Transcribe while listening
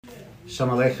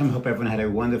Shalom Aleichem. Hope everyone had a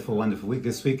wonderful, wonderful week.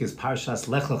 This week is Parshas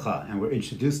Lech Lecha, and we're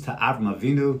introduced to Avram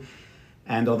Avinu.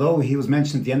 And although he was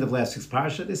mentioned at the end of last week's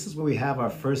parsha, this is where we have our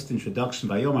first introduction.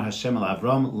 Vayomer Hashem el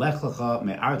Avram Lech Lecha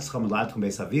me'artzcha meladkom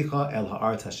beis avicha el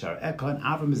ha'aretz asher eka. And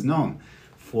Avram is known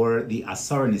for the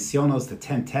Asar Nisyonos, the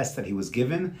 10 tests that he was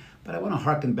given. But I want to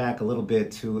harken back a little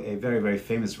bit to a very, very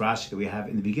famous Rashi that we have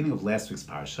in the beginning of last week's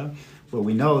parsha, where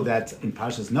we know that in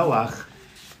Parshas Noach,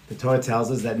 the Torah tells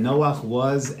us that Noach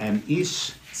was an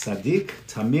ish tzaddik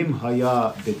tamim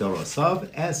haya b'dorosav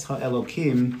es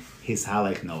ha'elokim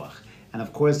hishalech Noach. And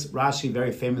of course, Rashi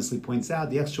very famously points out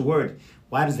the extra word.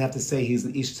 Why does it have to say he's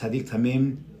an ish tzaddik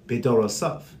tamim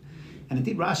b'dorosav? And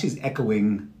indeed, Rashi is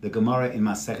echoing the Gemara in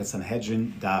Masechet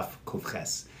Sanhedrin Daf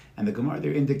Kufches. And the Gemara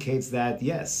there indicates that,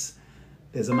 yes,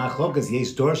 there's a machlokas,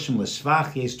 yesh dorshim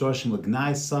l'shvach, yesh dorshim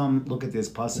l'gnai. Some look at this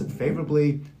pasuk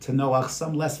favorably to Noach,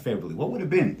 some less favorably. What would have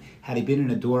been had he been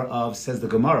in a door of, says the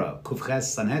Gemara, Kufches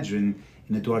Sanhedrin,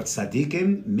 in a door of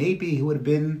tzaddikim? Maybe he would have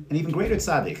been an even greater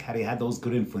tzaddik had he had those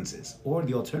good influences. Or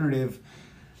the alternative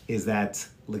is that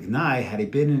l'gnai, had he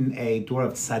been in a door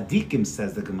of tzaddikim,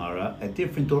 says the Gemara, a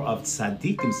different door of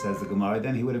tzaddikim, says the Gemara,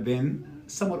 then he would have been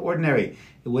somewhat ordinary.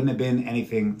 It wouldn't have been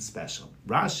anything special.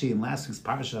 Rashi in last week's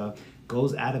parsha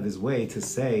goes out of his way to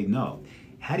say, no,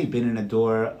 had he been in a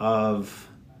door of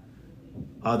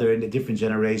other, in a different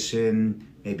generation,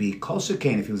 maybe Kol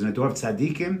Shekain, if he was in a door of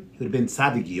tzaddikim, he would have been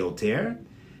tzaddik yoter.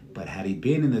 But had he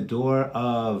been in the door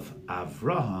of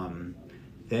Avraham,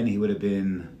 then he would have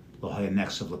been lo haya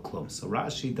nechshav l'klum. So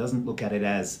Rashi doesn't look at it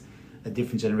as a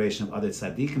different generation of other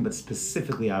tzaddikim, but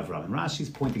specifically Avram. And Rashi's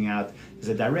pointing out there's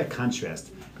a direct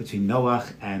contrast between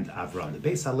Noach and Avram. The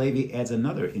Beis HaLevi adds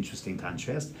another interesting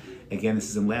contrast. Again, this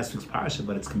is in last week's parsha,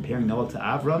 but it's comparing Noach to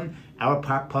Avram. Our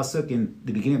pasuk in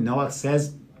the beginning of Noach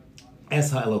says,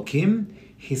 Es ha'elokim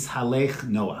hishalech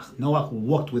Noach. Noach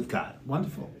walked with God.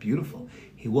 Wonderful, beautiful.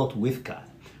 He walked with God.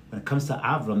 When it comes to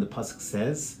Avram, the pasuk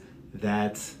says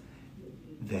that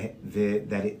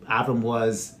Avram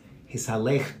was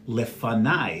Hishalech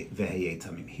lefanai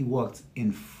veheyetamim. He walked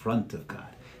in front of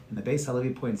God. And the Beis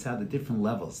HaLevi points out the different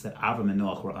levels that Avram and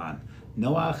Noach were on.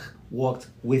 Noach walked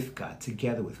with God,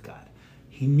 together with God.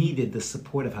 He needed the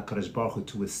support of HaKadosh Baruch Hu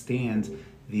to withstand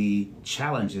the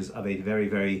challenges of a very,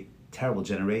 very terrible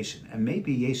generation. And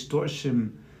maybe Yesh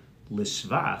Dorshim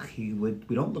Lishvach,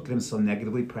 we don't look at him so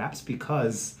negatively, perhaps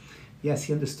because, yes,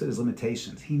 he understood his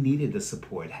limitations. He needed the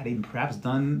support. Had he perhaps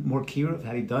done more kiruv,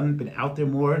 had he been out there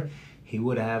more, he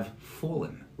would have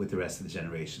fallen with the rest of the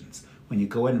generations. When you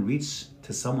go and reach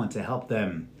to someone to help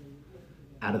them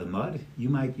out of the mud, you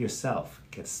might yourself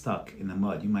get stuck in the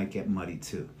mud. You might get muddy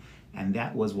too. And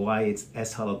that was why it's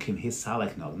Es Halokim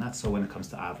Hisalech No. Not so when it comes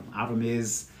to Avram. Avram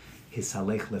is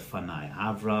Hisalech Lefanai.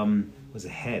 Avram was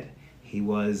ahead. He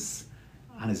was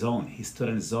on his own. He stood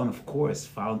on his own, of course,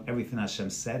 following everything Hashem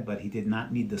said, but he did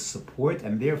not need the support,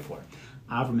 and therefore,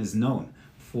 Avram is known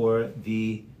for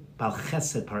the Bal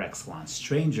Chesed par excellence,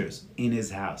 strangers in his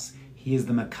house. He is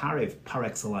the Makarev par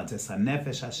excellence. Es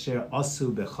HaNefesh Asher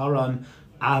Osu Becharon,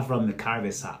 Avram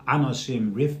Mekareves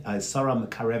HaAnoshim, Sarah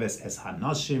Mekareves Es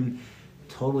HaNoshim,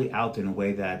 totally out in a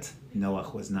way that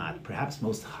Noach was not. Perhaps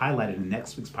most highlighted in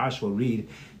next week's parsha, we'll read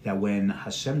that when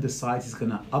Hashem decides he's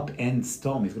going to upend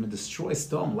Sodom, he's going to destroy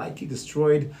Sodom like he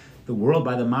destroyed the world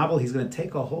by the Mabul, he's going to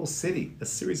take a whole city, a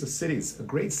series of cities, a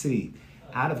great city,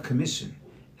 out of commission.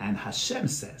 And Hashem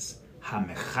says,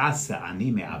 HaMechase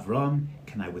ani me'Avram,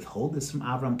 can I withhold this from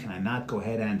Avram? Can I not go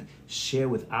ahead and share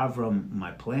with Avram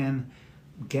my plan?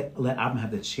 Let Avram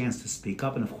have the chance to speak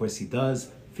up, and of course he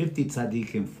does. 50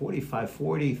 tzaddikim, 45,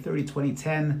 40, 30, 20,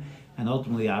 10, and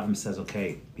ultimately Avram says,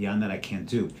 okay, beyond that I can't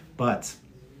do. But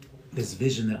this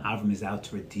vision that Avram is out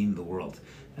to redeem the world,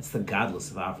 that's the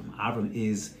godless of Avram. Avram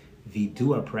is the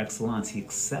doer par excellence. He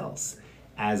excels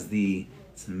as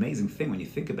it's an amazing thing when you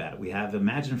think about it.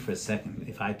 Imagine for a second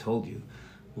if I told you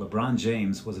LeBron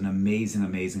James was an amazing,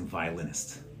 amazing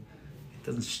violinist. It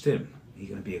doesn't stim. He's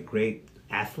going to be a great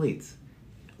athlete.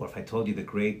 Or if I told you the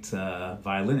great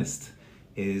violinist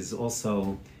is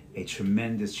also a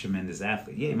tremendous, tremendous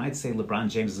athlete. Yeah, you might say LeBron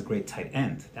James is a great tight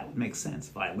end. That would make sense.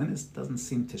 Violinist doesn't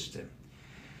seem to shtim.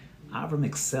 Avram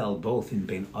excelled both in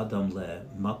Ben Adam le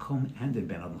Makom and in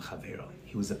Ben Adam Chavero.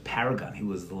 He was a paragon. He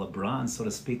was the LeBron, so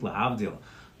to speak, lahavdil,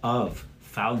 of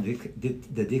following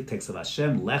the dictates of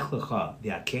Hashem, Lech Lecha, the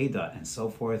Akedah, and so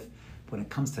forth. When it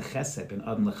comes to Chesed, Ben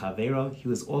Adam le Chavero, he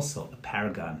was also a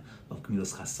paragon of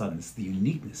Gemilas Chassadim. It's the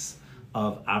uniqueness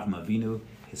of Avram Avinu.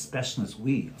 His specialness,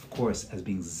 we, of course, as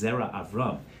being Zera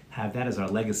Avram, have that as our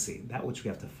legacy, that which we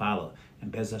have to follow.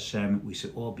 And Bez Hashem, we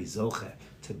should all be Zoche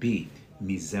to be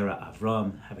Mizera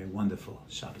Avram. Have a wonderful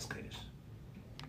Shabbos Kodesh.